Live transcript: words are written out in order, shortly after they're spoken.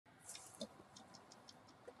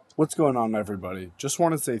What's going on, everybody? Just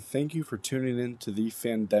want to say thank you for tuning in to the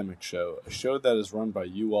Fandemic Show, a show that is run by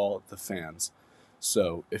you all, the fans.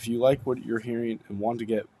 So, if you like what you're hearing and want to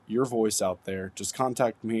get your voice out there, just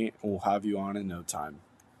contact me and we'll have you on in no time.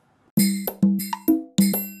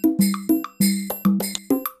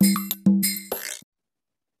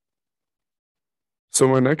 So,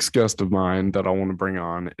 my next guest of mine that I want to bring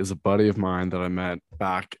on is a buddy of mine that I met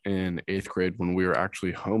back in eighth grade when we were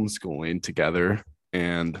actually homeschooling together.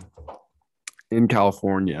 And in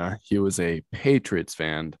California, he was a Patriots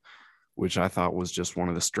fan, which I thought was just one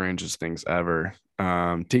of the strangest things ever.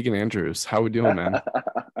 Tegan Andrews, how we doing, man?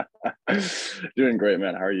 Doing great,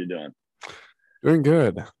 man. How are you doing? Doing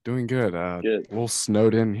good, doing good. A Good. little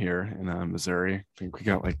snowed in here in Missouri. I think we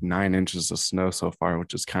got like 9 inches of snow so far,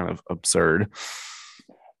 which is kind of absurd.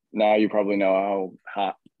 Now you probably know how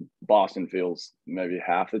hot Boston feels maybe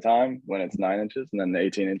half the time when it's 9 inches and then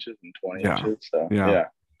 18 inches and 20 Yeah, inches. So, yeah, yeah,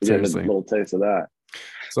 you get a seriously. little taste of that.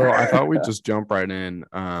 So I thought we'd just jump right in.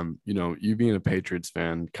 You being a Patriots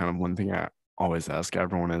fan, kind of one thing I always ask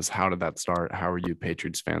everyone is, how did that start? How are you a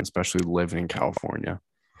Patriots fan, especially living in California?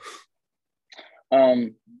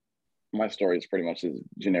 um, my story is pretty much as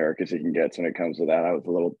generic as you can get when it comes to that. I was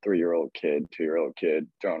a little 3-year-old kid, 2-year-old kid,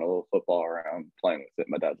 throwing a little football around, playing with it.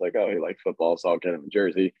 My dad's like, "Oh, he likes football, so I'll get him a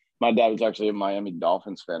jersey." My dad was actually a Miami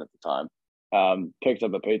Dolphins fan at the time. Picked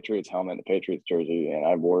up a Patriots helmet, a Patriots jersey, and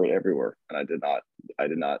I wore it everywhere. And I did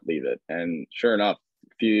not leave it. And sure enough,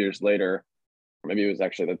 a few years later, or maybe it was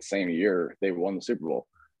actually that same year, they won the Super Bowl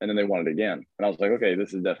and then they won it again. And I was like, okay,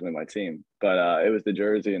 this is definitely my team. But it was the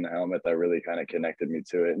jersey and the helmet that really kind of connected me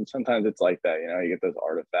to it. And sometimes it's like that, you get those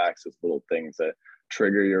artifacts, those little things that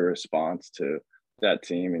trigger your response to that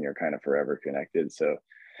team, and you're kind of forever connected. So,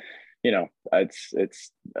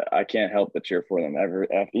 it's I can't help but cheer for them ever,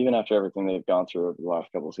 even after everything they've gone through over the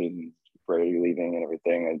last couple of seasons, Brady leaving and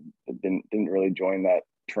everything. I didn't really join that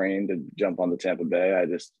train to jump on the Tampa Bay. I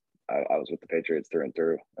was with the Patriots through and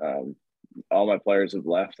through. All my players have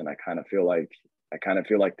left, and I kind of feel like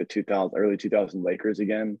the 2000 early 2000 Lakers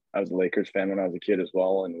again. I was a Lakers fan when I was a kid as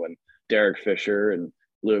well, and when Derek Fisher and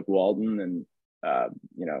Luke Walton and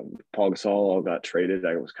Paul Gasol all got traded,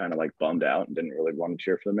 I was kind of like bummed out and didn't really want to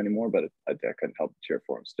cheer for them anymore. But I couldn't help but cheer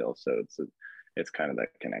for them still. So it's kind of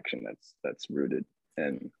that connection that's rooted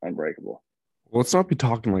and unbreakable. Well, let's not be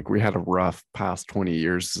talking like we had a rough past 20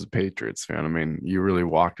 years as a Patriots fan. I mean, you really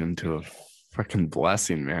walked into a freaking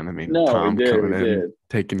blessing, man. I mean, No, we Tom did, coming we in, did.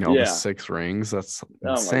 taking all the Yeah. 6 rings. That's Oh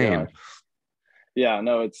my insane. gosh. Yeah.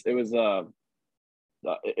 No, it was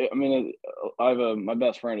I mean, I have my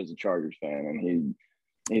best friend is a Chargers fan, and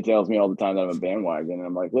he tells me all the time that I'm a bandwagon, and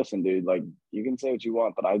I'm like, listen, dude, like you can say what you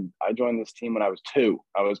want, but I joined this team when I was 2.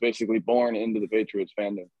 I was basically born into the Patriots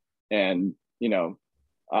fandom, and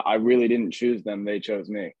I really didn't choose them; they chose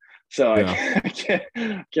me. So I Yeah.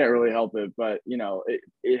 can't really help it, but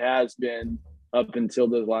it has been up until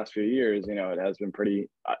those last few years. It has been pretty.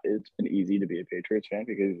 It's been easy to be a Patriots fan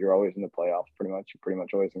because you're always in the playoffs, pretty much. You're pretty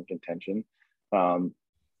much always in contention. Um,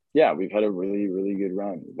 yeah, we've had a really, really good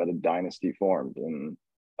run. We've had a dynasty formed, and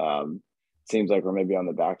seems like we're maybe on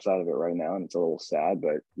the backside of it right now, and it's a little sad.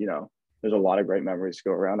 But there's a lot of great memories to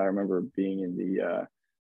go around. I remember being in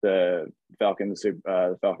the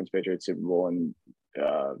Falcons Patriots Super Bowl, and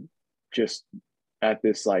uh, just at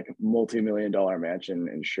this like multi-million-dollar mansion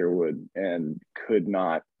in Sherwood, and could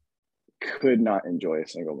not enjoy a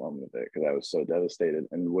single moment of it because I was so devastated.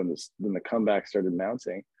 And when the comeback started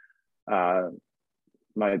mounting, uh,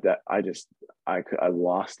 my dad, I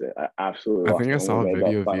lost it. I absolutely I lost think it I when we saw a made that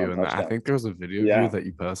video of final you, and I touchdown. think there was a video of you Yeah, that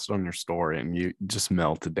you posted on your story, and you just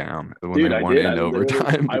melted down when they dude, I won did. I in literally,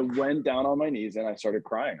 overtime. I went down on my knees and I started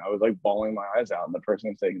crying. I was like bawling my eyes out, and the person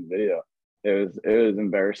was taking the video. It was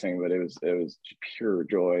embarrassing, but it was pure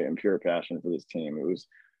joy and pure passion for this team. It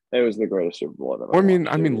was the greatest Super Bowl I've ever Well, watched.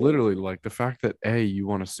 I It mean, really is. literally, like the fact that A, you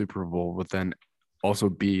won a Super Bowl, but then also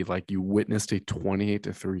B, like you witnessed a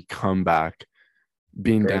 28-3 comeback,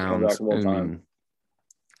 being Greatest comeback downs. of all I time. mean,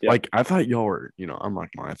 Yep. like I thought y'all were, I'm like,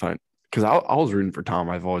 I thought because I was rooting for Tom.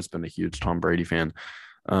 I've always been a huge Tom Brady fan.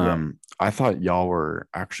 Yep. I thought y'all were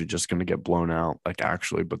actually just gonna get blown out, like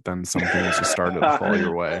actually, but then some things just started to fall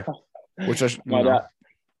your way, which My dad,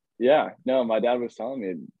 yeah, no, my dad was telling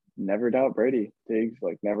me, never doubt Brady, Diggs.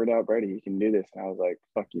 Like, never doubt Brady. He can do this. And I was like,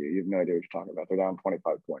 fuck you. You have no idea what you're talking about. They're down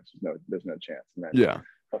 25 points. There's no chance. And then, yeah.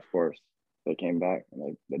 of course, they came back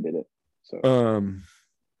and they did it. So, Um,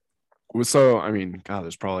 so I mean, God,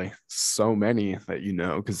 there's probably so many that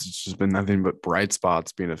because it's just been nothing but bright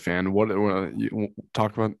spots being a fan. What you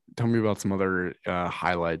talk about? Tell me about some other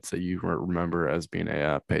highlights that you remember as being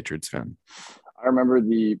a Patriots fan. I remember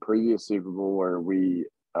the previous Super Bowl where we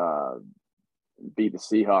uh, beat the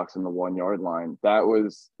Seahawks on the 1 yard line. That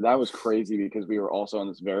was crazy because we were also in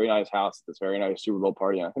this very nice house, this very nice Super Bowl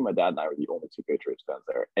party. And I think my dad and I were the only two Patriots fans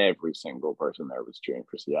there. Every single person there was cheering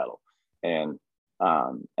for Seattle. And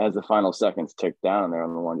as the final seconds ticked down there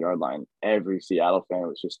on the 1 yard line, every Seattle fan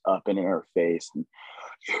was just up in our face and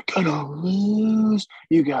you're gonna lose.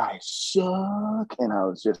 You guys suck. And I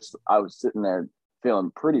was sitting there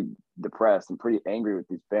feeling pretty depressed and pretty angry with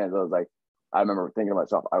these fans. I remember thinking to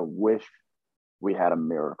myself, I wish we had a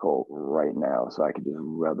miracle right now so I could just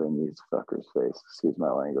rub in these fuckers' face. Excuse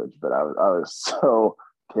my language, but I was so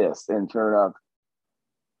pissed. And sure enough,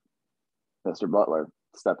 Mr. Butler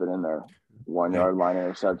stepping in there, 1 yard line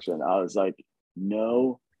interception. I was like,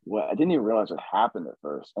 no. What I didn't even realize what happened at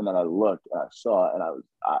first, and then I looked and I saw it, and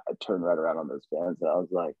I turned right around on those fans, and I was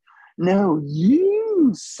like, "No, you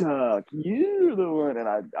suck. You're the one." And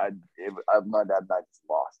my dad and I just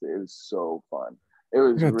lost it. It was so fun. It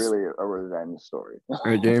was It's really a revenge story.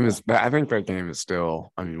 the game is. I think that game is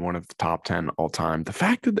still. I mean, one of the top 10 all time. The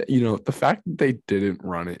fact that the fact that they didn't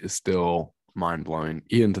run it is still mind blowing,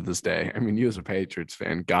 even to this day. I mean, you as a Patriots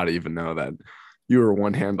fan got to even know that you were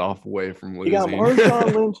one hand off away from You got losing.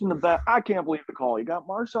 Marshawn Lynch in the back. I can't believe the call. You got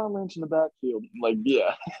Marshawn Lynch in the backfield. Like,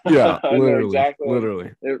 yeah, Yeah, I know literally, exactly.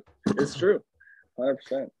 literally. It's true,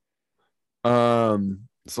 100%.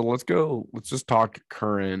 So let's go. Let's just talk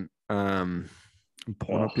current. I'm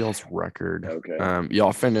pulling up y'all's record. Okay.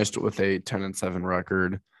 Y'all finished with a 10-7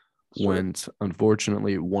 record. Went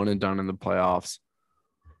unfortunately one and done in the playoffs.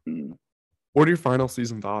 Mm. What are your final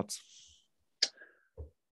season thoughts?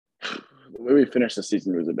 The way we finished the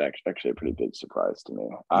season was actually a pretty big surprise to me.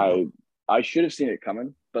 I should have seen it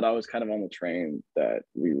coming, but I was kind of on the train that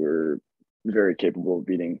we were very capable of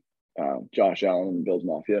beating Josh Allen and Bills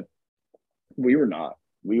Mafia. We were not.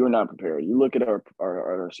 We were not prepared. You look at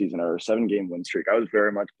our season, our 7-game win streak. I was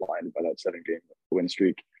very much blinded by that 7-game win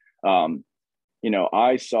streak.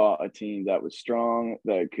 I saw a team that was strong,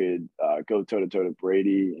 that could go toe to toe to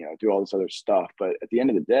Brady, do all this other stuff. But at the end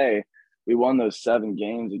of the day, we won those 7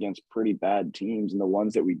 games against pretty bad teams. And the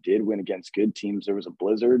ones that we did win against good teams, there was a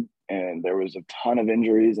blizzard and there was a ton of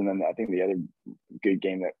injuries. And then I think the other good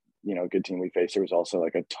game that, good team we faced, there was also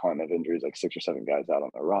like a ton of injuries, like 6 or 7 guys out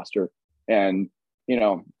on the roster. And,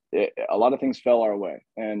 a lot of things fell our way.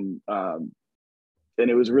 And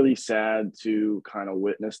it was really sad to kind of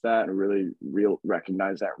witness that and really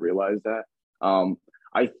recognize that, realize that.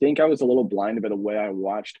 I think I was a little blinded by the way I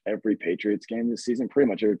watched every Patriots game this season. Pretty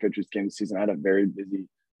much every Patriots game this season. I had a very busy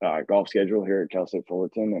golf schedule here at Cal State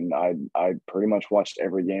Fullerton, and I pretty much watched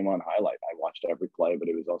every game on highlight. I watched every play, but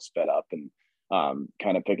it was all sped up and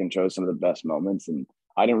kind of pick and chose some of the best moments. And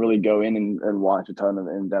I didn't really go in and watch a ton of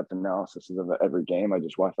in-depth analysis of every game. I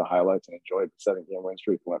just watched the highlights and enjoyed the 7-game win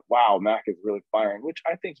streak. And went, wow, Mac is really firing, which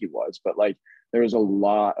I think he was. But there was a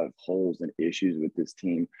lot of holes and issues with this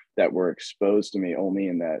team that were exposed to me only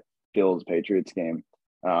in that Bills Patriots game,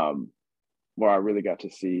 where I really got to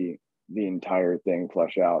see the entire thing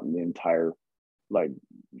flesh out and the entire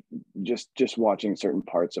just watching certain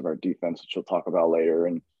parts of our defense, which we'll talk about later,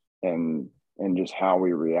 and just how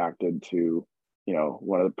we reacted to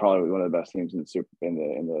probably one of the best teams in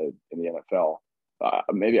the NFL.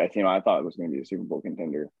 Maybe a team I thought it was going to be a Super Bowl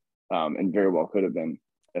contender, and very well could have been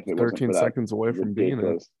if it wasn't for 13 that seconds away from being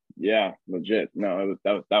it. Yeah, legit. No,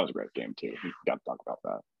 that was a great game too. We got to talk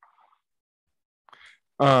about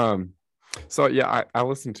that. So yeah, I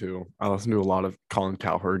listened to a lot of Colin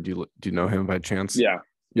Cowherd. Do you know him by chance? Yeah.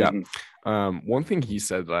 Yeah. Mm-hmm. One thing he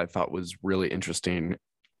said that I thought was really interesting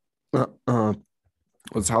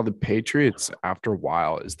was how the Patriots, after a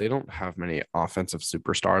while, is they don't have many offensive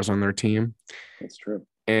superstars on their team. That's true.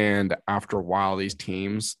 And after a while, these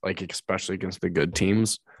teams, especially against the good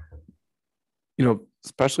teams,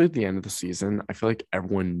 especially at the end of the season, I feel like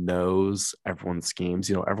everyone knows everyone's schemes.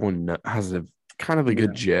 Everyone has a kind of a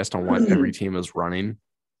good gist on what every team is running.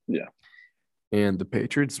 Yeah. And the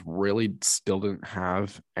Patriots really still didn't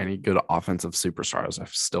have any good offensive superstars. I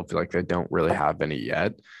still feel like they don't really have any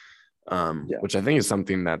yet. Which I think is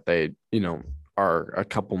something that they, are a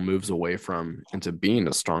couple moves away from into being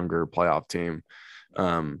a stronger playoff team.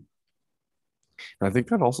 And I think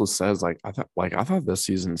that also says, I thought this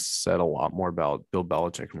season said a lot more about Bill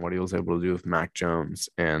Belichick and what he was able to do with Mac Jones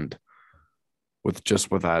and with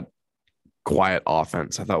that quiet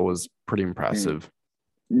offense. I thought it was pretty impressive.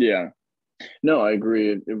 Yeah. No, I agree.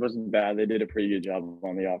 It wasn't bad. They did a pretty good job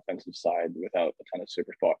on the offensive side without a ton of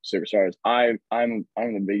superstars. I'm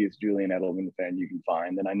the biggest Julian Edelman fan you can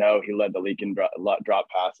find, and I know he led the league in drop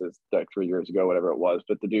passes 3 years ago, whatever it was.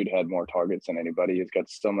 But the dude had more targets than anybody. He's got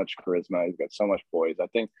so much charisma. He's got so much poise. I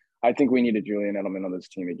think I think we need a Julian Edelman on this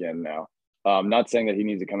team again now. Not saying that he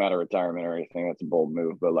needs to come out of retirement or anything. That's a bold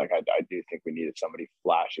move, but like I do think we needed somebody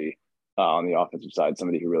flashy on the offensive side,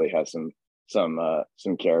 somebody who really has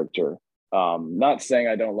some character. Not saying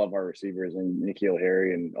I don't love our receivers and N'Keal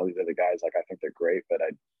Harry and all these other guys. Like I think they're great, but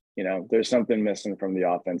there's something missing from the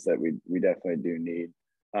offense that we definitely do need.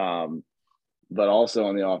 But also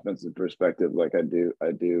on the offensive perspective, like I do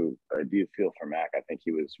feel for Mac. I think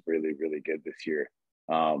he was really, really good this year.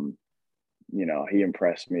 He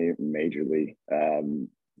impressed me majorly.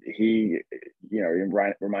 He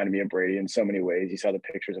reminded me of Brady in so many ways. You saw the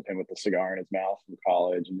pictures of him with the cigar in his mouth from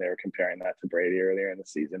college, and they were comparing that to Brady earlier in the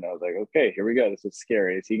season. I was like, okay, here we go. This is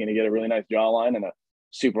scary. Is he going to get a really nice jawline and a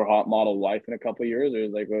super hot model wife in a couple of years, or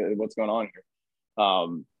is like what's going on here?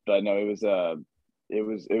 But no, it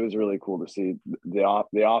was really cool to see the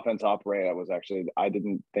offense operate. I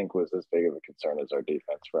didn't think was as big of a concern as our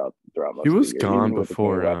defense throughout He most of was the year, gone even with the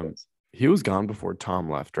before weapons. he was gone before Tom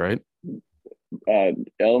left, right?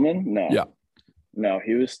 Elman, no. Yeah. No,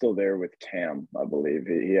 he was still there with Cam, I believe.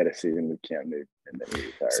 He had a season with Cam Newton, and then he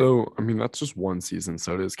retired. So, I mean, that's just one season,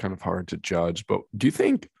 so it is kind of hard to judge. But do you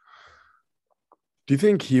think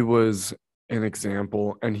he was an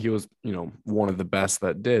example, and he was, one of the best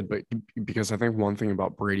that did? But because I think one thing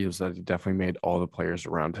about Brady is that he definitely made all the players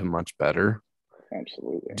around him much better.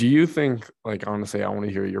 Absolutely. Do you think, like, honestly, I want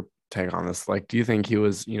to hear your take on this. Like, do you think he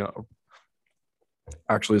was,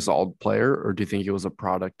 actually a solid player, or do you think he was a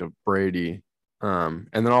product of Brady? And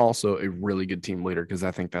then also a really good team leader, because I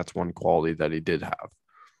think that's one quality that he did have.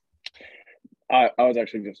 I was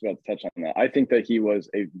actually just about to touch on that. I think that he was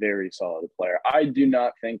a very solid player. I do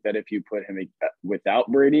not think that if you put him without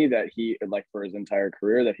Brady, that he, like for his entire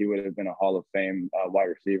career, that he would have been a Hall of Fame wide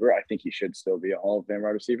receiver. I think he should still be a Hall of Fame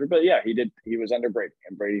wide receiver. But yeah, he did. He was under Brady,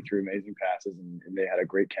 and Brady threw amazing passes, and they had a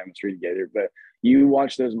great chemistry together. But you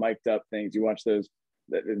watch those mic'd up things, you watch those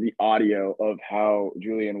the audio of how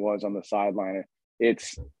Julian was on the sideline.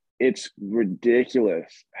 It's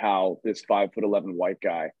ridiculous how this 5'11" white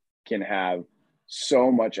guy can have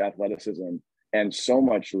so much athleticism and so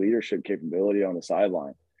much leadership capability on the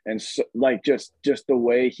sideline. And so, like just the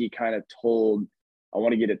way he kind of told, I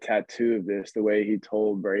want to get a tattoo of this, the way he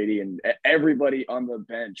told Brady and everybody on the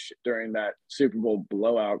bench during that Super Bowl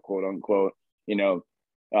blowout, quote unquote,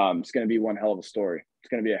 it's going to be one hell of a story. It's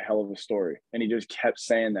going to be a hell of a story. And he just kept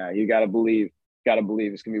saying that. You got to believe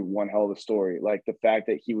it's going to be one hell of a story. Like the fact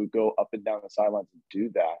that he would go up and down the sidelines and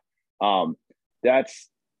do that. That's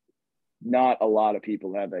not a lot of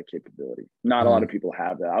people have that capability. Not a lot of people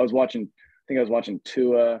have that. I think I was watching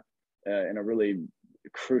Tua in a really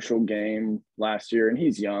crucial game last year, and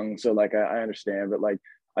he's young. So like, I understand, but like,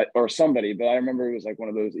 but I remember it was like one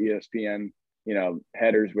of those ESPN,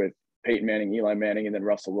 headers with Peyton Manning, Eli Manning, and then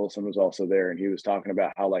Russell Wilson was also there. And he was talking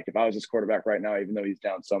about how, like, if I was this quarterback right now, even though he's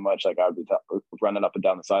down so much, like I would be running up and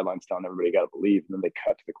down the sidelines telling everybody got to believe. And then they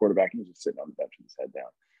cut to the quarterback and he's just sitting on the bench with his head down.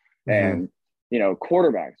 And,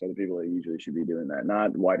 quarterbacks are the people that usually should be doing that,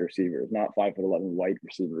 not wide receivers, not 5'11" white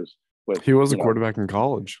receivers. He was a quarterback in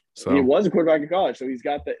college. So he was a quarterback in college. So he's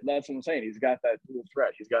got that. That's what I'm saying. He's got that dual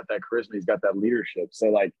threat. He's got that charisma. He's got that leadership. So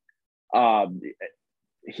like,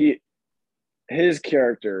 his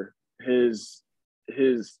character, his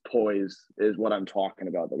poise is what I'm talking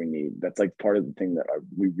about that we need. That's like part of the thing that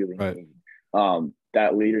we really need.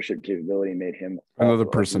 That leadership capability made him another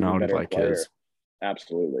personality like player. His.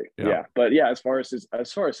 Absolutely. Yeah. But yeah, as far as his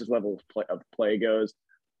level of play goes,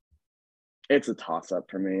 it's a toss up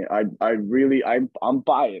for me. I'm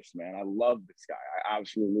biased, man. I love this guy. I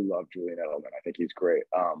absolutely love Julian Edelman. I think he's great.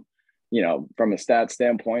 From a stat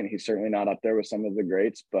standpoint, he's certainly not up there with some of the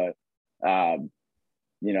greats, but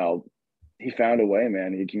he found a way,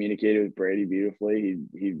 man. He communicated with Brady beautifully.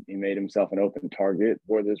 He made himself an open target,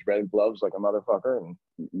 wore those red gloves like a motherfucker,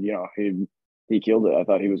 and he killed it. I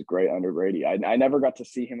thought he was great under Brady. I never got to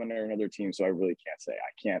see him under another team, so I really can't say.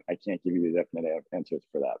 I can't give you the definite answers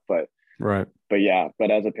for that. But yeah,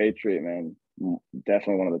 but as a Patriot, man,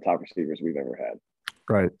 definitely one of the top receivers we've ever had.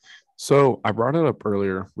 Right. So I brought it up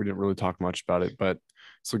earlier. We didn't really talk much about it, but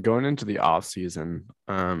so going into the off season,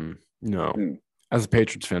 as a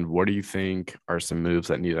Patriots fan, what do you think are some moves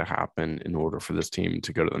that need to happen in order for this team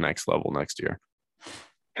to go to the next level next year?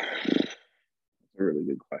 That's a really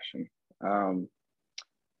good question.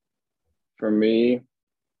 For me,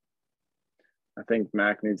 I think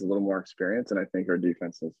Mac needs a little more experience, and I think our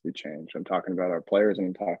defense needs to be changed. I'm talking about our players, and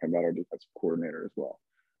I'm talking about our defensive coordinator as well.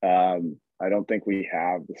 I don't think we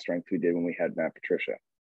have the strength we did when we had Matt Patricia,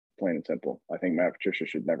 plain and simple. I think Matt Patricia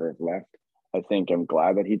should never have left. I think I'm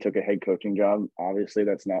glad that he took a head coaching job. Obviously,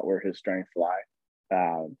 that's not where his strengths lie.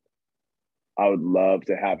 I would love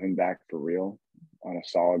to have him back for real on a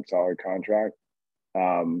solid contract.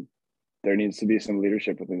 Um, there needs to be some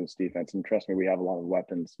leadership within this defense. And trust me, we have a lot of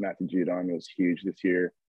weapons. Matthew Judon was huge this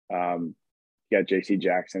year. You got JC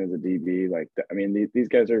Jackson as a DB. Like, I mean, these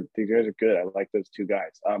guys are good. I like those two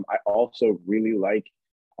guys. I also really like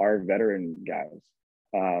our veteran guys.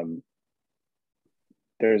 Um,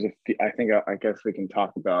 there's I think I guess we can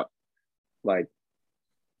talk about like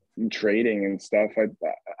trading and stuff.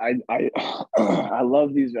 I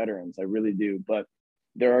love these veterans. I really do. But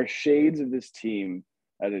there are shades of this team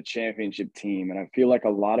as a championship team, and I feel like a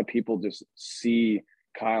lot of people just see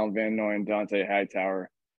Kyle Van Noy and Dante Hightower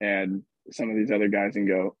and some of these other guys and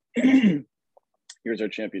go, "Here's our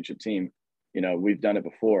championship team. You know, we've done it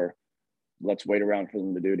before. Let's wait around for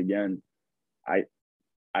them to do it again." I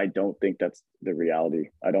I don't think that's the reality.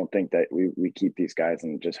 I don't think that we keep these guys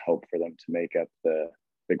and just hope for them to make up the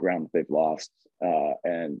ground that they've lost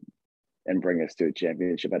and bring us to a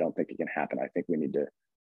championship. I don't think it can happen. I think we need to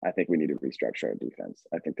restructure our defense.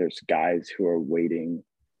 I think there's guys who are waiting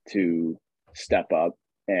to step up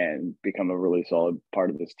and become a really solid part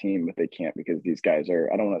of this team, but they can't because these guys are,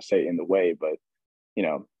 I don't want to say in the way, but you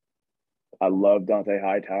know, I love Dante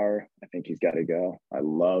Hightower. I think he's got to go. I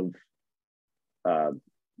love, uh,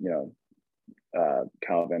 you know,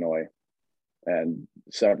 Kyle Van Noy and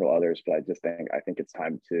several others, but I think it's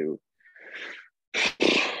time to.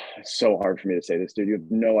 It's so hard for me to say this, dude. You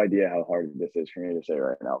have no idea how hard this is for me to say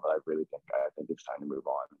right now, but I think it's time to move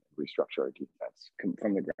on, and restructure our defense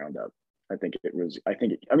from the ground up. I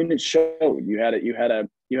mean, it showed. You had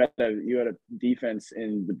a defense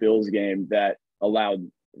in the Bills game that allowed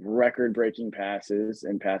record-breaking passes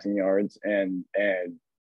and passing yards, and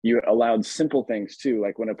you allowed simple things too,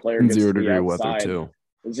 like when a player And gets zero to the degree weather outside, too.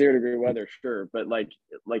 0 degree weather, sure, but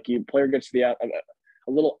you player gets to the out,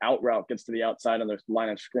 a little out route gets to the outside on the line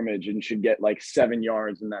of scrimmage and should get like 7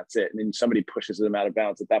 yards and that's it. And then somebody pushes them out of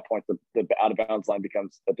bounds. At that point, the out of bounds line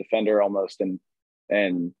becomes a defender almost,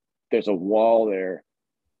 and there's a wall there.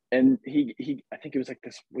 And he I think it was like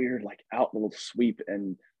this weird like out little sweep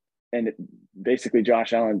and basically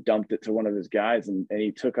Josh Allen dumped it to one of his guys and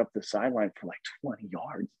he took up the sideline for like 20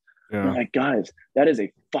 yards. And I'm Yeah. like, guys, that is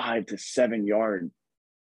a 5 to 7 yard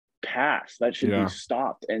pass that should be Yeah.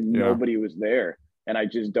 stopped and Yeah. nobody was there, and I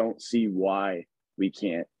just don't see why we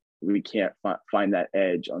can't find that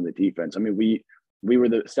edge on the defense. I mean, we were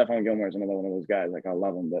the Stephon Gilmore is another one of those guys. Like I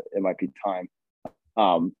love him, but it might be time.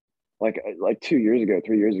 Um, like 2 years ago,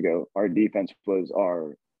 3 years ago, our defense was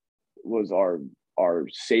our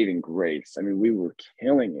saving grace. I mean, we were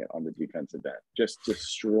killing it on the defensive end, just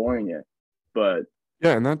destroying it. But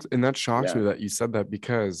Yeah, and that shocks yeah, me that you said that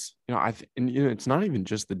because it's not even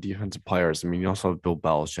just the defensive players. I mean, you also have Bill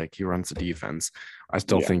Belichick. He runs the defense. I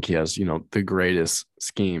still yeah, think he has the greatest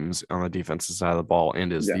schemes on the defensive side of the ball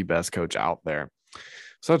and is yeah, the best coach out there.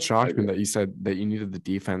 So it I shocked me agree. that you said that you needed the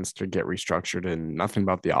defense to get restructured and nothing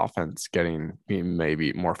about the offense being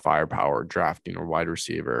maybe more firepower, drafting or wide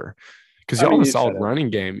receiver. Because I y'all mean, have a you said solid it. running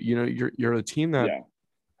game. You're a team that Yeah,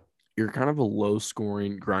 you're kind of a low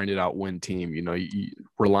scoring, grinded out win team. You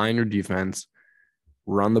rely on your defense,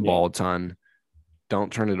 run the yeah. ball a ton,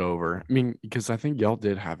 don't turn it over. I mean, because I think y'all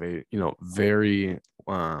did have a, very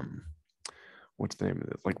what's the name of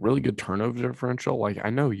it? Like really good turnover differential. Like I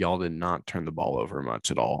know y'all did not turn the ball over much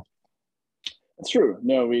at all. It's true.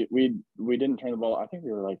 No, we didn't turn the ball. I think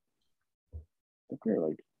we were like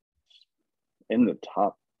in the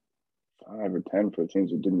top 5 or 10 for teams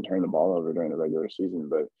who didn't turn the ball over during the regular season.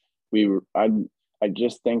 But we were I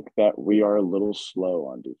just think that we are a little slow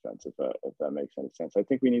on defense, if that makes any sense. I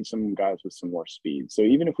think we need some guys with some more speed. So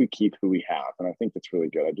even if we keep who we have, and I think that's really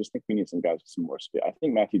good, I just think we need some guys with some more speed. I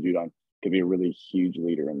think Matthew Judon could be a really huge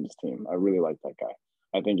leader in this team. I really like that guy.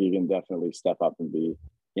 I think he can definitely step up and be,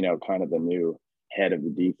 kind of the new head of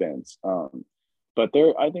the defense. But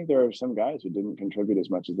I think there are some guys who didn't contribute as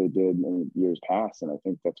much as they did in years past, and I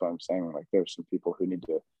think that's why I'm saying like there's some people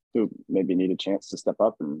who maybe need a chance to step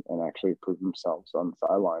up and actually prove themselves on the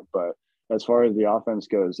sideline. But as far as the offense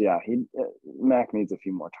goes, yeah, Mac needs a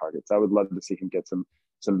few more targets. I would love to see him get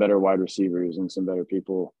some better wide receivers and some better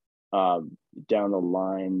people down the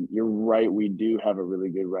line. You're right, we do have a really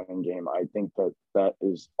good running game. I think that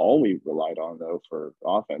is all we relied on though for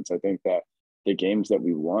offense. I think that the games that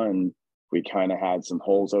we won, we kind of had some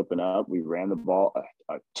holes open up. We ran the ball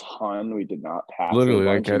a ton. We did not pass it a Literally,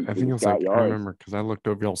 like bunch, I, and I we think it just was got like I yards. remember because I looked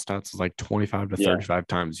over y'all stats. It's like 25 to Yeah, 35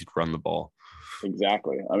 times you'd run the ball.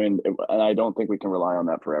 exactly. I mean, and I don't think we can rely on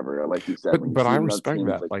that forever. Like you said, But when you but see I enough respect teams,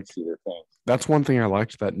 that. they can Like see their things. that's one thing I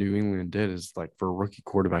liked that New England did is like for a rookie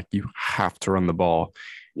quarterback, you have to run the ball.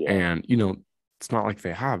 Yeah, And it's not like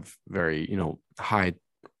they have very, high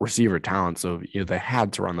receiver talent. So, they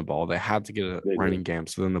had to run the ball. They had to get a They do. running game.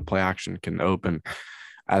 So then the play action can open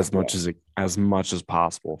as Yeah. much as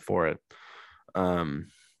possible for it. Um,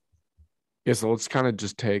 yeah, so let's kind of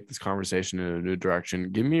just take this conversation in a new direction.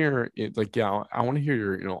 Give me yeah, I want to hear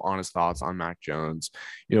your, honest thoughts on Mac Jones.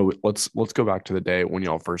 Let's go back to the day when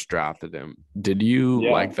y'all first drafted him. Did you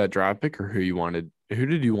Yeah. like that draft pick, or who did you want at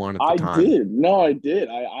the I time? did. No, I did.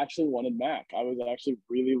 I actually wanted Mac. I was actually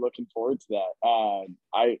really looking forward to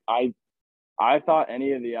that. I thought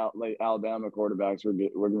any of the Alabama quarterbacks were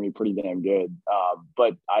going to be pretty damn good.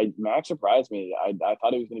 But Mac surprised me. I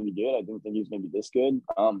thought he was going to be good. I didn't think he was going to be this good.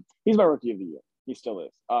 He's my rookie of the year. He still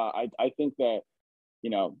is. I think that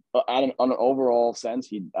on an overall sense,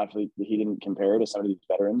 he didn't compare to some of these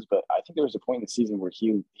veterans, but I think there was a point in the season where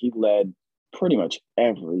he led pretty much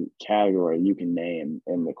every category you can name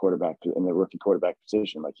in the rookie quarterback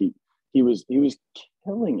position. Like he was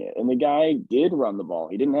killing it, and the guy did run the ball.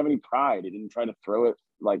 He didn't have any pride. He didn't try to throw it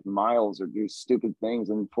like miles or do stupid things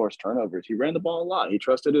and force turnovers. He ran the ball a lot. He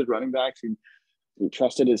trusted his running backs. He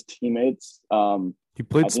trusted his teammates. He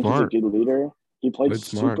played I think he's a smart. good leader. He played Played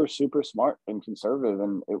smart. super, super smart and conservative,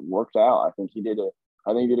 and it worked out. I think he did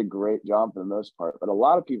a great job for the most part. But a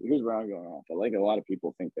lot of people, here's where I'm going off. A lot of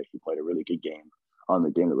people think that he played a really good game on the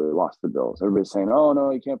game that we lost the Bills. Everybody's saying, "Oh no,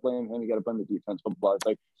 you can't blame him. You got to blame the defense." Blah, blah, blah. It's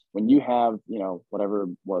like when you have, whatever it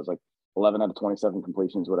was, like 11 out of 27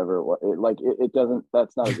 completions, whatever it was. It doesn't.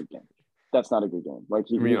 That's not a good game. That's not a good game. Like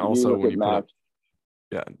I mean, you also look when at you put Mac. up,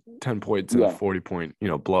 yeah, 10 points in a Yeah, 40-point,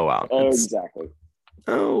 blowout. It's exactly.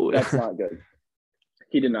 oh That's not good.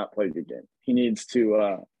 He did not play a good game. He needs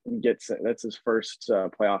to get that's his first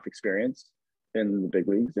playoff experience in the big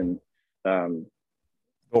leagues, and um,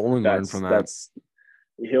 He'll only learn from that. that's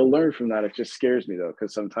he'll learn from that. It just scares me though,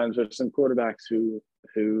 because sometimes there's some quarterbacks who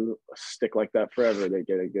stick like that forever. They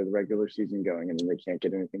get a good regular season going, and then they can't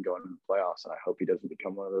get anything going in the playoffs. And I hope he doesn't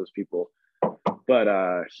become one of those people. But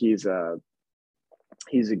he's a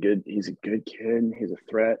good kid. He's a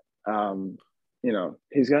threat.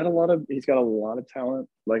 He's got a lot of talent.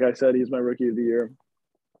 Like I said, he's my rookie of the year.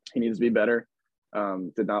 He needs to be better.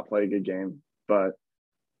 Did not play a good game, but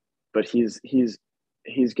he's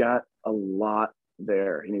got a lot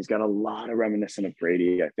there, and he's got a lot of reminiscent of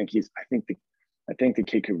Brady. I think the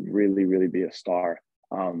kid could really, really be a star.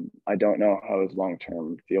 I don't know how his long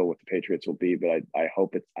term deal with the Patriots will be, but I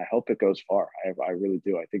hope it goes far. I really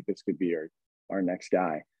do. I think this could be our next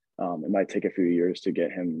guy. It might take a few years to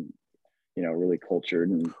get him, really cultured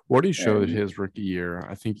What he showed and his rookie year,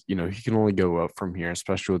 I think, he can only go up from here,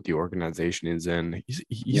 especially with the organization he's in.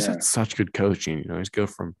 He's had yeah, such good coaching. He's go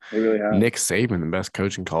from he really has. Nick Saban, the best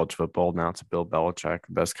coach in college football, now to Bill Belichick,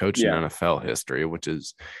 the best coach in Yeah, NFL history, which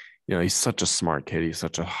is, he's such a smart kid. He's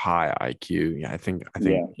such a high IQ. Yeah, I think,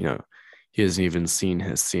 yeah, he hasn't even seen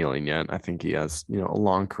his ceiling yet. I think he has, a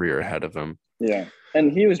long career ahead of him. yeah.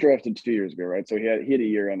 And he was drafted 2 years ago, right? So he had a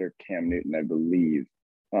year under Cam Newton, I believe.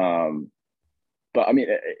 Um, but I mean,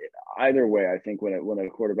 either way, I think when a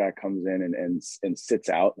quarterback comes in and sits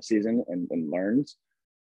out the season and learns,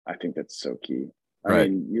 I think that's so key. I Right.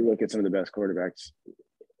 mean, you look at some of the best quarterbacks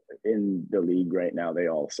in the league right now, they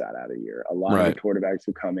all sat out a year. A lot of the Right. quarterbacks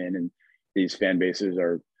who come in and these fan bases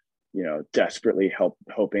are, desperately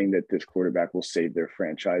hoping that this quarterback will save their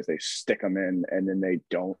franchise. They stick them in and then they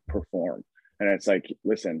don't perform. And it's like,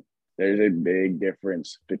 listen, there's a big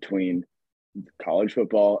difference between college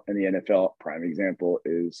football and the NFL. Prime example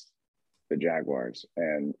is the Jaguars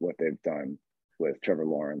and what they've done with Trevor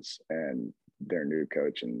Lawrence and their new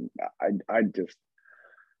coach. And I just,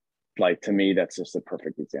 like, to me, that's just a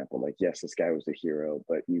perfect example. Like, yes, this guy was a hero,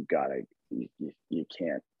 but you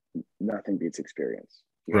can't, nothing beats experience.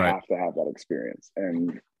 You Right. have to have that experience.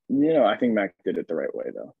 And, I think Mac did it the right way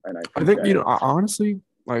though. And I I think think, that, honestly,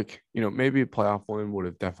 like, maybe a playoff win would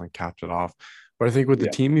have definitely capped it off. But I think with the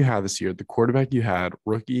yeah, team you had this year, the quarterback you had,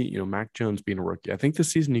 rookie, Mac Jones being a rookie, I think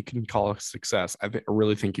this season you can call a success. I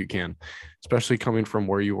really think you can, especially coming from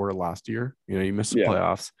where you were last year. You missed the yeah,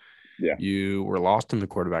 playoffs. yeah, You were lost in the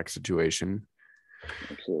quarterback situation.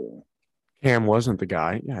 absolutely. Cam wasn't the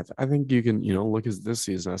guy. Yeah, I think you can, look at this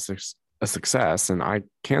season as a success. And I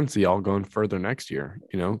can see y'all going further next year,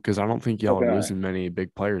 because I don't think So y'all are can I. losing many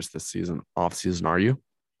big players this season, off season, are you?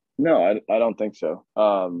 No, I don't think so.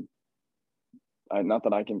 Not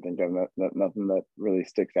that I can think of, nothing that really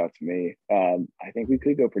sticks out to me. I think we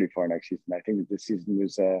could go pretty far next season. I think that this season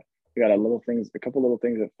was we got a couple little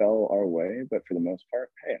things that fell our way, but for the most part,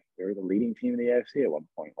 hey, we were the leading team in the AFC at one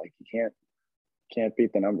point. Like, you can't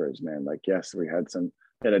beat the numbers, man. Like, yes, we had some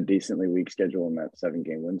had a decently weak schedule in that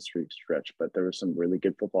 7-game win streak stretch, but there was some really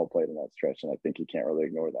good football played in that stretch, and I think you can't really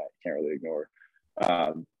ignore that. You can't really ignore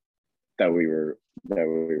um, that we were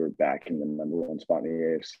back in the number one spot in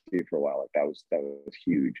the AFC for a while. Like that was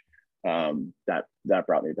huge. That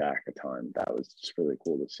brought me back a ton. That was just really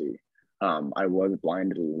cool to see. I was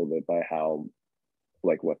blinded a little bit by how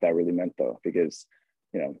like what that really meant though, because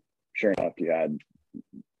sure enough, we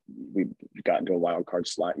got into a wild card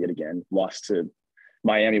slot yet again. Lost to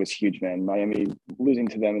Miami was huge, man. Miami losing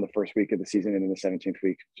to them in the first week of the season and in the 17th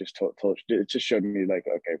week it just showed me like,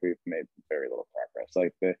 okay, we've made very little progress.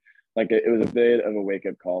 It was a bit of a wake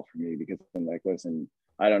up call for me because I'm like, listen,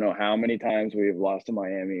 I don't know how many times we've lost to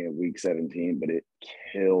Miami in week 17, but it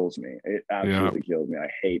kills me. It absolutely kills me. I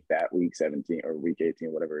hate that week 17 or week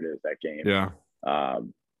 18, whatever it is, that game. Yeah.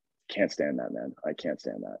 Can't stand that, man. I can't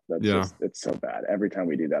stand that. It's so bad. Every time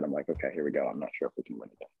we do that, I'm like, okay, here we go. I'm not sure if we can win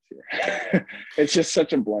again this year. It's just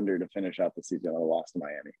such a blunder to finish out the season on a loss to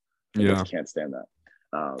Miami. I just can't stand that.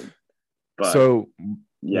 But so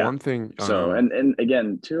yeah, one thing. And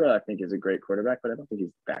again, Tua I think is a great quarterback, but I don't think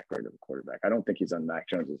he's that great of a quarterback. I don't think he's on Mac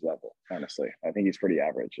Jones's level, honestly. I think he's pretty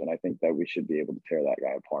average, and I think that we should be able to tear that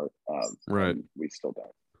guy apart. Right. We still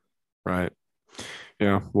don't. Right.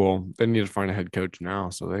 Yeah. Well, they need to find a head coach now,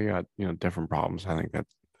 so they got different problems. I think that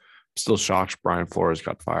still shocks Brian Flores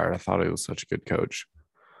got fired. I thought he was such a good coach.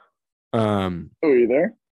 Are you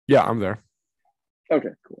there? Yeah, I'm there.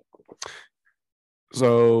 Okay, cool.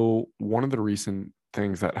 So one of the recent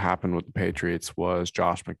things that happened with the Patriots was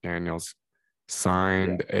Josh McDaniels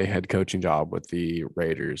signed a head coaching job with the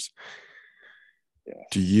Raiders. Yes.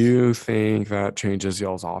 Do you think that changes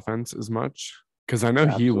y'all's offense as much? Because I know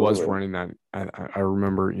he was running that. I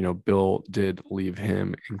remember, Bill did leave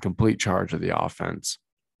him in complete charge of the offense.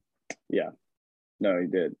 Yeah. No, he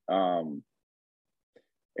did.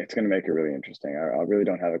 It's going to make it really interesting. I really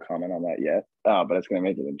don't have a comment on that yet, but it's going to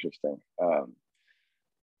make it interesting.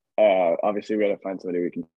 Obviously, we got to find somebody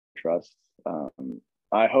we can trust.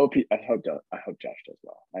 I hope Josh does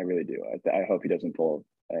well. I really do. I hope he doesn't pull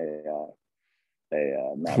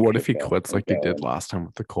what if he quits like he did last time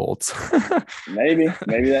with the Colts? maybe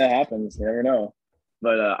that happens. You never know.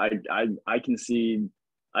 But I can see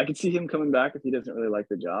him coming back if he doesn't really like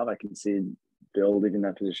the job. I can see Bill leaving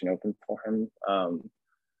that position open for him. I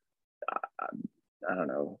don't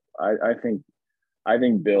know. I think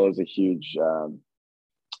Bill is a huge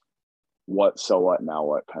what, so what, now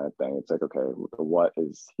what kind of thing. It's like, okay, the what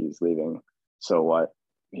is he's leaving. So what?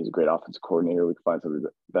 He's a great offensive coordinator. We can find somebody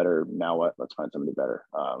better. Now what? Let's find somebody better.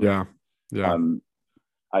 Yeah.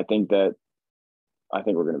 I think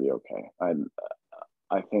we're going to be okay.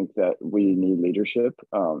 I think that we need leadership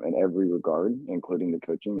in every regard, including the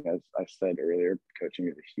coaching. As I said earlier, coaching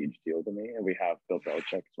is a huge deal to me, and we have Bill Belichick.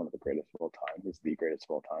 He's one of the greatest of all time. He's the greatest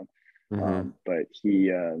of all time. Mm-hmm. But he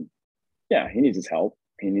needs his help.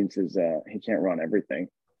 He needs he can't run everything.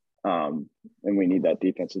 And we need that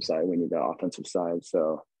defensive side. We need that offensive side.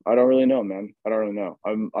 So I don't really know, man. I don't really know.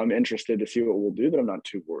 I'm interested to see what we'll do, but I'm not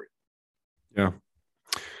too worried. Yeah.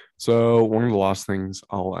 So one of the last things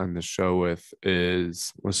I'll end the show with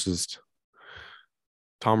is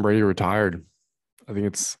Tom Brady retired. I think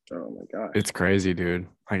it's it's crazy, dude.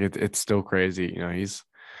 Like it's still crazy. He's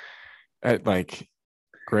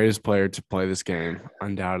greatest player to play this game,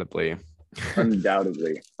 undoubtedly.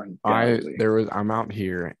 Undoubtedly. I'm out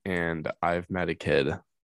here and I've met a kid.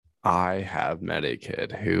 I have met a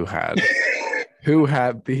kid who had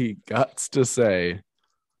the guts to say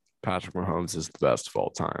Patrick Mahomes is the best of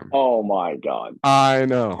all time. Oh my God. I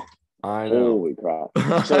know. Holy crap.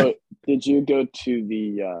 So did you go to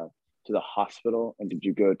the hospital and did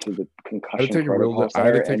you go to the concussion protocol center? I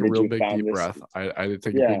had to take a real big deep breath. I had to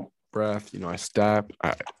take a big breath. I stepped,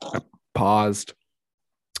 I paused.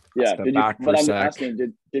 Yeah.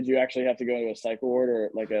 Did you actually have to go into a psych ward or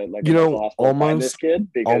like a hospital almost this kid?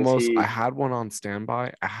 I had one on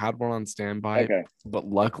standby. Okay. But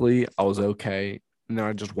luckily I was okay. And then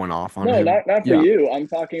I just went off on him. No, not for you. I'm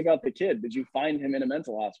talking about the kid. Did you find him in a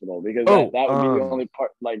mental hospital? Because that would be the only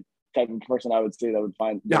part, type of person I would see that would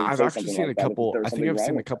find. Yeah, I've actually seen a couple. I think I've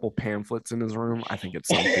seen a couple pamphlets in his room. I think it's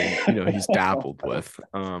something he's dabbled with.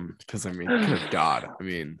 Because good God,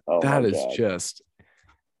 that is just.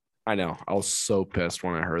 I know. I was so pissed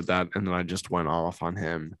when I heard that, and then I just went off on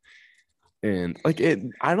him. And I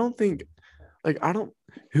don't think,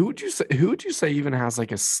 Who would you say even has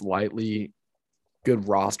a slightly good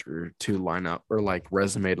roster to line up or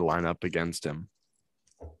resume to line up against him?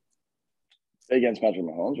 Against Patrick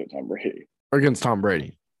Mahomes or Tom Brady? Or against Tom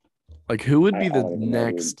Brady. Who would be the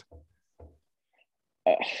next?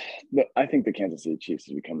 I think the Kansas City Chiefs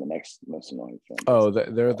has become the next most annoying fan base. Oh,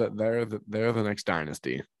 they're the next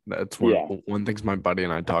dynasty. That's Yeah, one things my buddy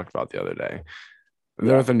and I talked about the other day.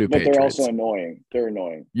 They're yeah, the new but they're also Patriots. annoying. They're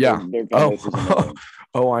annoying. Yeah. Their fan base is Oh, annoying.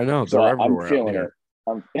 oh, I know. So They're I'm everywhere out feeling it. here.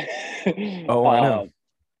 I'm Oh, I know.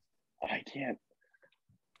 I can't.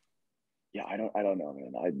 Yeah, I don't know,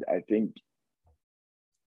 man. I think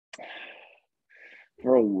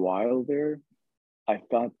for a while there, I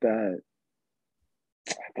thought that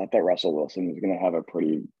Russell Wilson was going to have a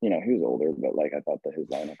pretty, he was older, but like I thought that his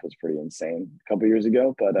lineup was pretty insane a couple years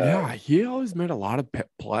ago. But Yeah, he always made a lot of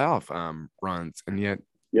playoff runs, and yet,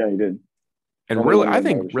 yeah, he did. and Only really, one I ring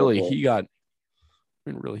think over the short really boy. he got. I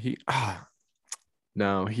mean, really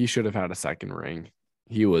no, he should have had a second ring.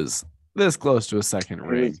 He was this close to a second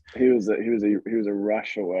ring. He was a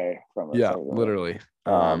rush away from it. Yeah, So, literally.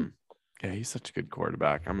 um, Yeah, he's such a good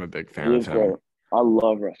quarterback. I'm a big fan he of is great. him. I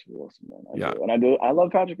love Russell Wilson, man. I Yeah, do, and I do. I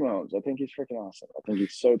love Patrick Mahomes. I think he's freaking awesome. I think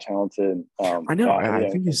he's so talented. I know. I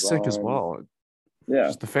He think can he's sick as run. well. Yeah,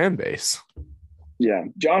 Just the fan base. yeah.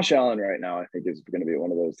 Josh Allen right now, I think is going to be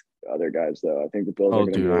one of those other guys, though. I think the Bills are Oh,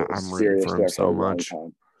 going to dude, be a I'm rooting serious for him threat for a so long much.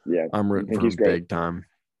 time. Yeah, I'm I rooting think for he's him great. big time.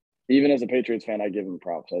 Even as a Patriots fan, I give him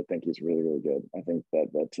props. I think he's really, really good. I think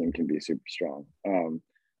that team can be super strong.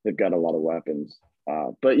 They've got a lot of weapons.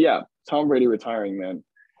 But yeah, Tom Brady retiring, man.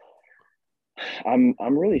 I'm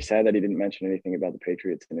really sad that he didn't mention anything about the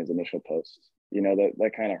Patriots in his initial posts.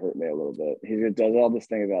 That kind of hurt me a little bit. He does all this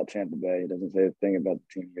thing about Tampa Bay. He doesn't say a thing about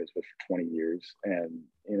the team he was with for 20 years, and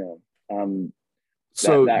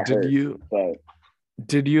So that hurt. But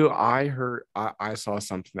I saw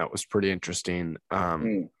something that was pretty interesting.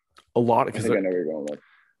 mm, A lot I because think I know where you're going with.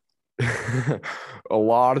 a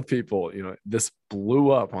lot of people, this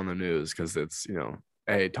blew up on the news because it's,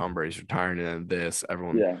 hey, Tom Brady's retiring and this,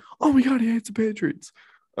 everyone, Yeah, oh my God, he hates the Patriots.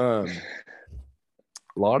 A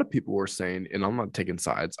lot of people were saying, and I'm not taking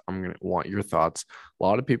sides, I'm going to want your thoughts. A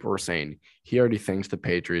lot of people were saying he already thanks the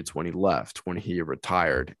Patriots when he left, when he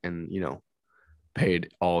retired and, paid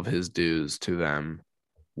all of his dues to them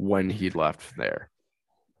when he left there.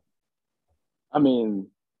 I mean,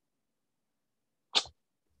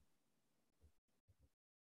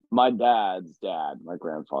 my dad's dad, my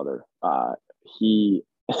grandfather, he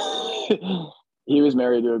he was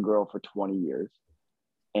married to a girl for 20 years,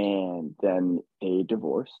 and then they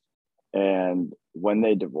divorced. And when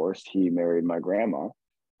they divorced, he married my grandma.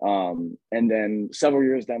 And then several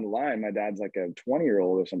years down the line, my dad's like a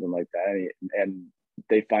 20-year-old or something like that, and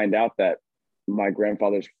they find out that my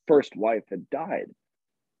grandfather's first wife had died,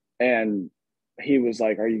 and he was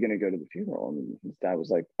like, "Are you going to go to the funeral?" And his dad was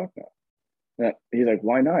like, "Fuck no." He's like,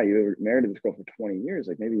 "Why not? You were married to this girl for 20 years.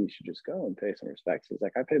 Like, maybe you should just go and pay some respects." He's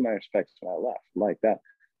like, "I paid my respects when I left. Like that.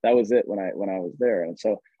 That was it when I was there." And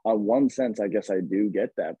so, on one sense, I guess I do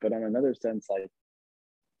get that, but on another sense,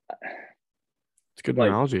 It's a good like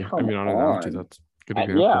analogy. I come mean, on an analogy, on. that's a good Yeah,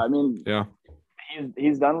 example. I mean, Yeah.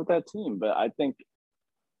 he's done with that team, but I think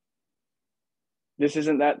this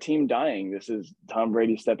isn't that team dying. This is Tom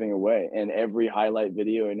Brady stepping away. And every highlight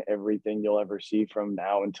video and everything you'll ever see from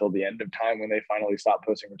now until the end of time, when they finally stop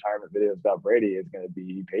posting retirement videos about Brady, is going to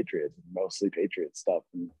be Patriots, mostly Patriots stuff.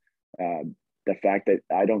 And the fact that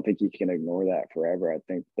I don't think you can ignore that forever. I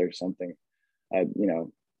think there's something,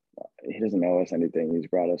 he doesn't owe us anything. He's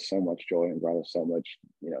brought us so much joy and brought us so much,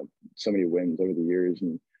 so many wins over the years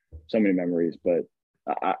and so many memories. But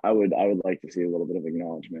I would like to see a little bit of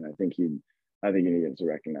acknowledgement. I think he needs to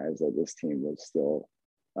recognize that this team was still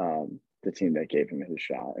the team that gave him his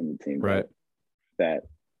shot and the team Right. that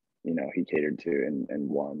he catered to and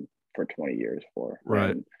won for 20 years for.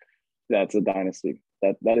 Right. And that's a dynasty.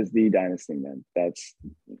 That is the dynasty, man. That's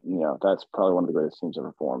probably one of the greatest teams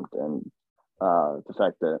ever formed. And the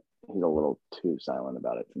fact that he's a little too silent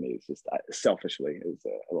about it to me is just selfishly is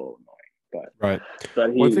a little annoying. Right.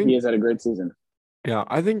 But he has had a great season. Yeah,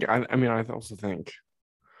 I think I also think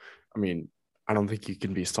I don't think you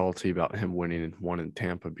can be salty about him winning one in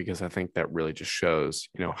Tampa because I think that really just shows,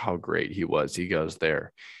 how great he was. He goes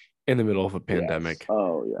there in the middle of a pandemic. Yes.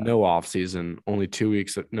 Oh yeah. No off season, only 2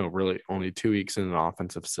 weeks. No, really only 2 weeks in an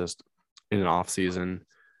offensive system in an off season,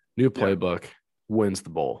 new playbook, wins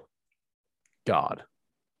the bowl. God.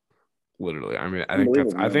 Literally.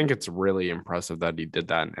 I think it's really impressive that he did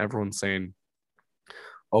that. And everyone's saying,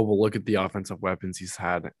 oh, well, look at the offensive weapons he's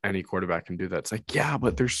had. Any quarterback can do that. It's like, yeah,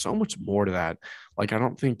 but there's so much more to that. Like, I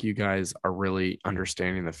don't think you guys are really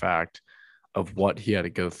understanding the fact of what he had to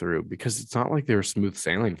go through because it's not like they were smooth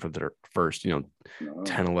sailing for their first, 10,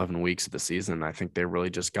 11 weeks of the season. I think they really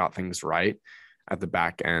just got things right at the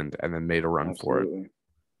back end and then made a run for it.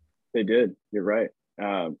 They did. You're right.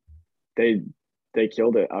 They They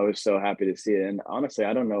killed it. I was so happy to see it. And honestly,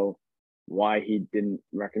 I don't know why he didn't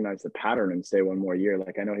recognize the pattern and stay one more year.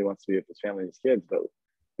 Like, I know he wants to be with his family and his kids, but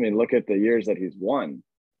I mean, look at the years that he's won.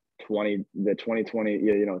 2020,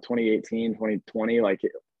 you know, 2018, 2020, like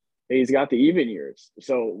he's got the even years.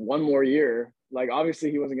 So one more year, like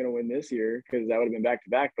obviously he wasn't going to win this year because that would have been back to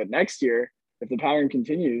back. But next year, if the pattern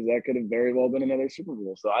continues, that could have very well been another Super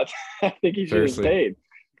Bowl. So I think he should have Seriously. stayed.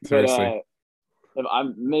 But Seriously. if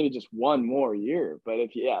I'm maybe just one more year. But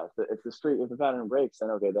if the pattern breaks,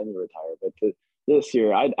 then okay, then you retire. But this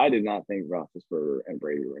year, I did not think Roethlisberger and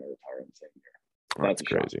Brady were going to retire in the same year. Oh, That's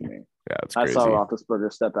that's a shock crazy. to me. Yeah, it's I saw crazy.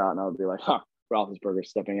 Roethlisberger step out, and I would be like, "Huh, Roethlisberger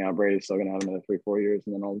stepping out. Brady's still going to have another 3-4 years,"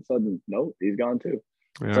 and then all of a sudden, nope, he's gone too.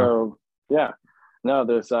 Yeah. So yeah, no,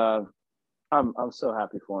 there's I'm so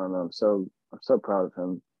happy for him. I'm so proud of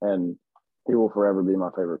him, and he will forever be my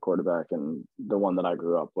favorite quarterback and the one that I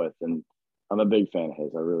grew up with. And I'm a big fan of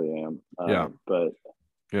his. I really am. Yeah. But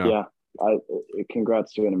Yeah. yeah,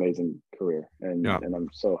 congrats to an amazing career, and Yeah. I'm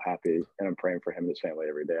so happy, and I'm praying for him and his family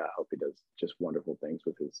every day. I hope he does just wonderful things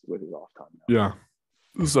with his off time now.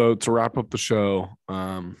 Yeah. So to wrap up the show,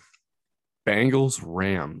 Bengals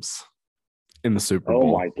Rams in the Super Oh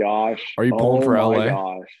Bowl. my gosh! Are you pulling Oh for my LA?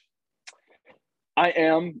 gosh! I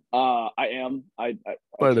am. I am. I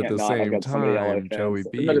But at can't the not. I've same got so many LA time, Joey fans,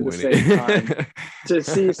 B but at the winning. same time, to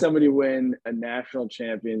see somebody win a national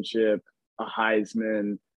championship, a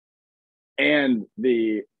Heisman, and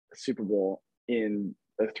the Super Bowl in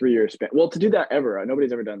a 3-year span. Well, to do that ever,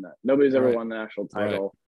 nobody's ever done that. Nobody's ever Right. won the national Right.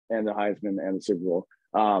 title and the Heisman and the Super Bowl.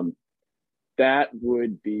 That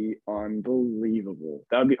would be unbelievable.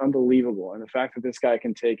 That would be unbelievable. And the fact that this guy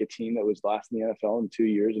can take a team that was last in the NFL in 2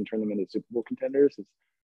 years and turn them into Super Bowl contenders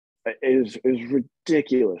is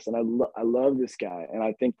ridiculous. And I love this guy. And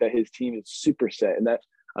I think that his team is super set. And that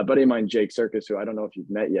a buddy of mine, Jake Circus, who I don't know if you've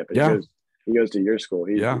met yet, but Yeah. he goes to your school.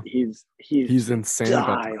 Yeah. He's insane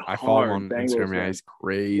about that. die I follow him hard on Instagram. Bengals Yeah, fan. he's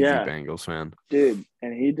crazy Yeah, Bengals fan. dude,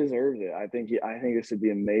 and he deserves it. I think this would be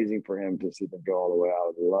amazing for him to see them go all the way. I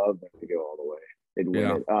would love them to go all the way. They'd win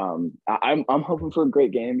Yeah. it. I'm hoping for a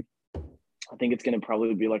great game. I think it's going to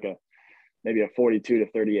probably be like maybe a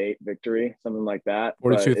 42-38 victory, something like that.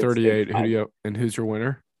 42-38. Who do you and who's your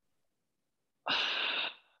winner?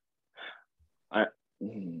 I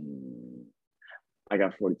I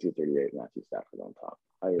got 42-38 Matthew Stafford on top.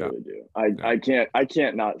 I really do. I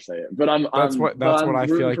can't not say it. But that's what I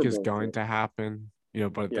feel like is both going to happen.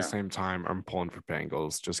 But at the same time, I'm pulling for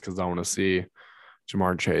Bengals just because I want to see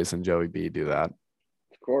Jamar Chase and Joey B do that.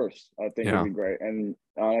 Of course. I think it'd be great. And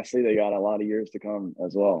honestly, they got a lot of years to come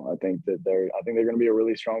as well. I think they're going to be a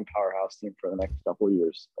really strong powerhouse team for the next couple of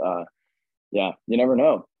years. Yeah, you never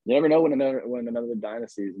know. You never know when another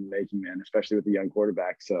dynasty is in the making, man, especially with the young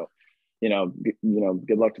quarterback. So, good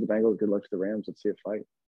luck to the Bengals. Good luck to the Rams. Let's see a fight.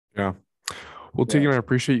 Yeah. Well, Tegan, I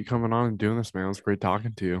appreciate you coming on and doing this, man. It was great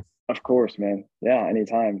talking to you. Of course, man. Yeah,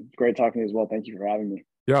 anytime. Great talking to you as well. Thank you for having me.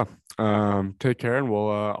 Yeah. Take care, and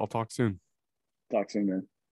I'll talk soon. Talk soon, man.